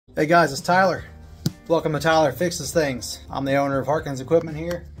Hey guys, it's Tyler. Welcome to Tyler Fixes Things. I'm the owner of Harkins Equipment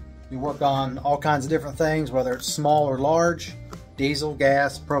here. We work on all kinds of different things, whether it's small or large, diesel,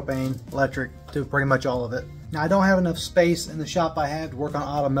 gas, propane, electric, do pretty much all of it. Now I don't have enough space in the shop I have to work on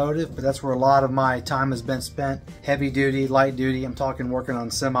automotive, but that's where a lot of my time has been spent. Heavy duty, light duty, I'm talking working on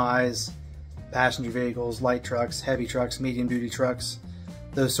semis, passenger vehicles, light trucks, heavy trucks, medium duty trucks,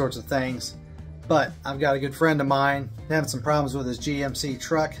 those sorts of things. But I've got a good friend of mine having some problems with his GMC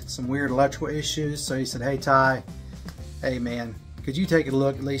truck, some weird electrical issues. So he said, hey Ty, hey man, could you take a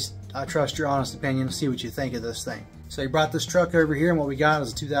look? At least I trust your honest opinion, see what you think of this thing. So he brought this truck over here, and what we got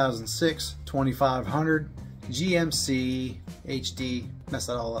is a 2006 2500 GMC HD, messed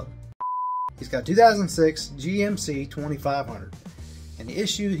that all up. He's got 2006 GMC 2500. And the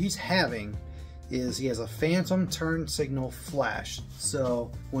issue he's having is he has a phantom turn signal flash.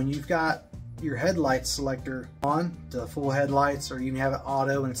 So when you've got your headlight selector on to full headlights, or you can have it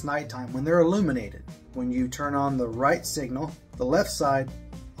auto and it's nighttime, when they're illuminated, when you turn on the right signal, the left side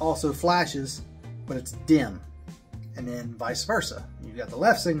also flashes, but it's dim, and then vice versa. You've got the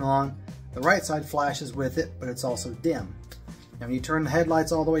left signal on, the right side flashes with it, but it's also dim. Now when you turn the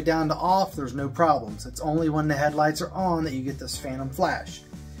headlights all the way down to off, there's no problems. It's only when the headlights are on that you get this phantom flash.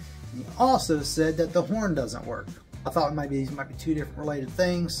 And he also said that the horn doesn't work. I thought these might be two different related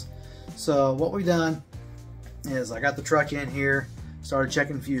things. So what we've done is I got the truck in here, started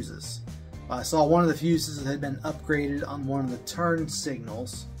checking fuses. I saw one of the fuses that had been upgraded on one of the turn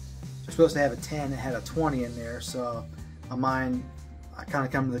signals. They're supposed to have a 10, it had a 20 in there, so my mind, I kind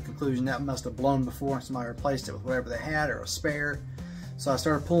of come to the conclusion that must have blown before and somebody replaced it with whatever they had or a spare. So I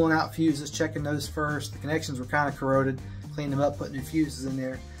started pulling out fuses, checking those first. The connections were kind of corroded, cleaned them up, put new fuses in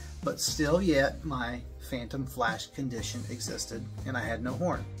there, but still yet my phantom flash condition existed and I had no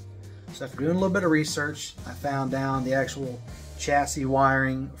horn. So after doing a little bit of research, I found down the actual chassis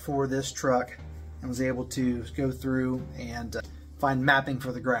wiring for this truck and was able to go through and find mapping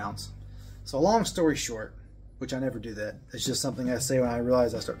for the grounds. So long story short, which I never do that, it's just something I say when I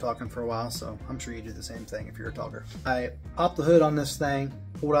realize I start talking for a while, so I'm sure you do the same thing if you're a talker. I popped the hood on this thing,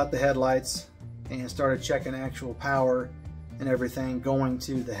 pulled out the headlights, and started checking actual power and everything going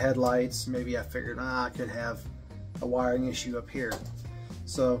to the headlights. Maybe I figured I could have a wiring issue up here.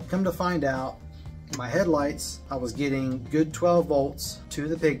 So come to find out, my headlights, I was getting good 12 volts to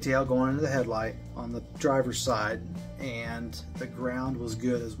the pigtail going into the headlight on the driver's side, and the ground was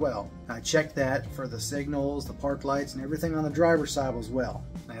good as well. I checked that for the signals, the park lights, and everything on the driver's side was well.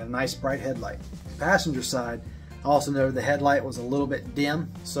 I had a nice bright headlight. The passenger side, I also noted the headlight was a little bit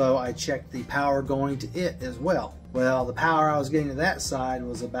dim, so I checked the power going to it as well. Well, the power I was getting to that side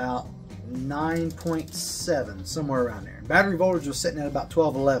was about 9.7, somewhere around there. Battery voltage was sitting at about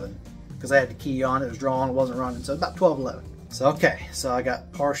 1211 because I had the key on, it was drawn, it wasn't running, so about 1211. So okay, so I got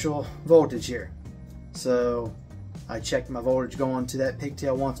partial voltage here. So I checked my voltage going to that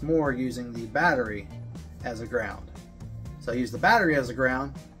pigtail once more using the battery as a ground. So I used the battery as a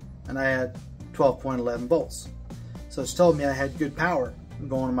ground and I had 12.11 volts. So it's told me I had good power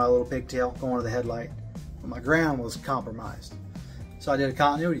going to my little pigtail, going to the headlight, but my ground was compromised. So I did a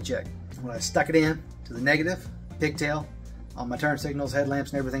continuity check. When I stuck it in to the negative pigtail on my turn signals, headlamps,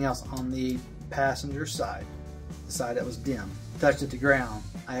 and everything else on the passenger side, the side that was dim, touched it to ground,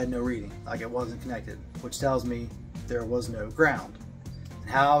 I had no reading, like it wasn't connected, which tells me there was no ground. And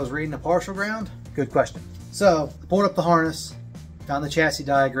how I was reading a partial ground? Good question. So I pulled up the harness, found the chassis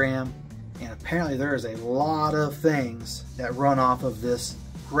diagram, and apparently there is a lot of things that run off of this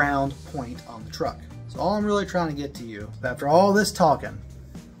ground point on the truck. So all I'm really trying to get to you, after all this talking,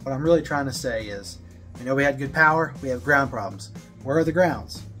 what I'm really trying to say is, I know we had good power, we have ground problems. Where are the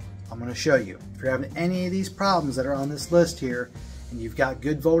grounds? I'm going to show you. If you're having any of these problems that are on this list here, and you've got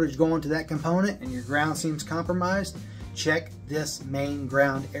good voltage going to that component and your ground seems compromised, check this main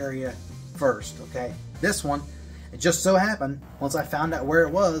ground area first, okay? This one, it just so happened, once I found out where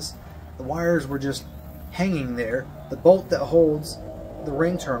it was, the wires were just hanging there. The bolt that holds the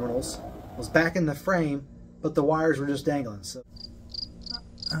ring terminals was back in the frame, but the wires were just dangling. So,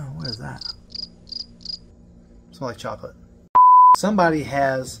 oh, what is that? Smells like chocolate. Somebody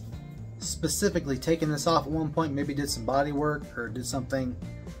has specifically taken this off at one point, maybe did some body work or did something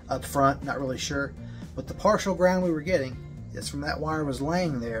up front, not really sure. But the partial ground we were getting is from that wire was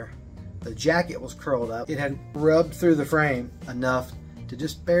laying there. The jacket was curled up. It had rubbed through the frame enough to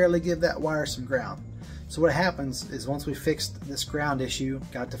just barely give that wire some ground. So what happens is once we fixed this ground issue,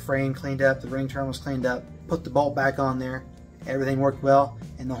 got the frame cleaned up, the ring terminals cleaned up, put the bolt back on there, everything worked well,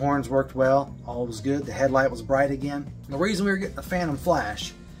 and the horns worked well, all was good, the headlight was bright again. The reason we were getting a phantom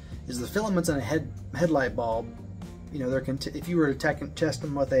flash is the filaments in a headlight bulb you know, if you were to test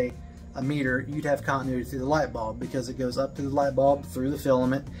them with a meter, you'd have continuity through the light bulb because it goes up through the light bulb, through the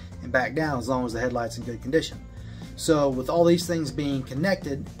filament, and back down as long as the headlight's in good condition. So with all these things being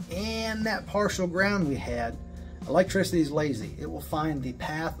connected and that partial ground we had, electricity is lazy. It will find the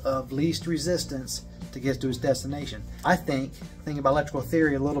path of least resistance to get to its destination. I think, thinking about electrical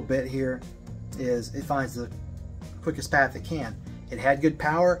theory a little bit here, is it finds the quickest path it can. It had good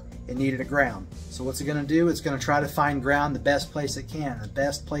power, it needed a ground. So what's it going to do? It's going to try to find ground the best place it can. The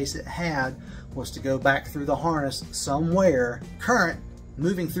best place it had was to go back through the harness somewhere. Current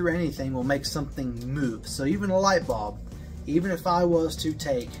moving through anything will make something move. So even a light bulb, even if I was to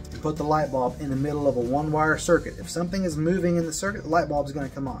take and put the light bulb in the middle of a one-wire circuit, if something is moving in the circuit, the light bulb is going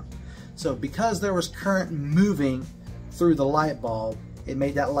to come on. So because there was current moving through the light bulb, it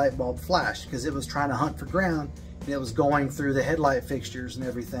made that light bulb flash because it was trying to hunt for ground, and it was going through the headlight fixtures and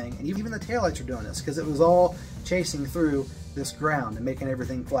everything. And even the taillights are doing this because it was all chasing through this ground and making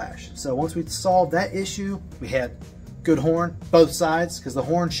everything flash. So once we solved that issue, we had good horn, both sides, because the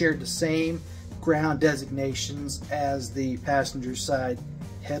horn shared the same ground designations as the passenger side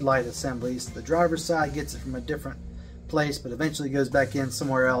headlight assemblies. The driver's side gets it from a different place, but eventually goes back in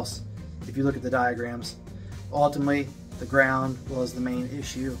somewhere else if you look at the diagrams. Ultimately, the ground was the main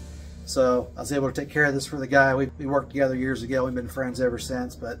issue. So I was able to take care of this for the guy. We worked together years ago. We've been friends ever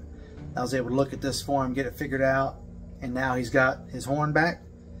since, but I was able to look at this for him, get it figured out, and now he's got his horn back,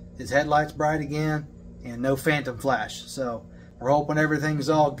 his headlights bright again, and no phantom flash. So we're hoping everything's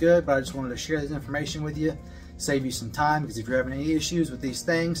all good, but I just wanted to share this information with you, save you some time, because if you're having any issues with these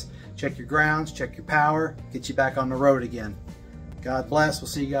things, check your grounds, check your power, get you back on the road again. God bless. We'll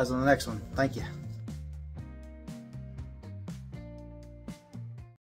see you guys on the next one. Thank you.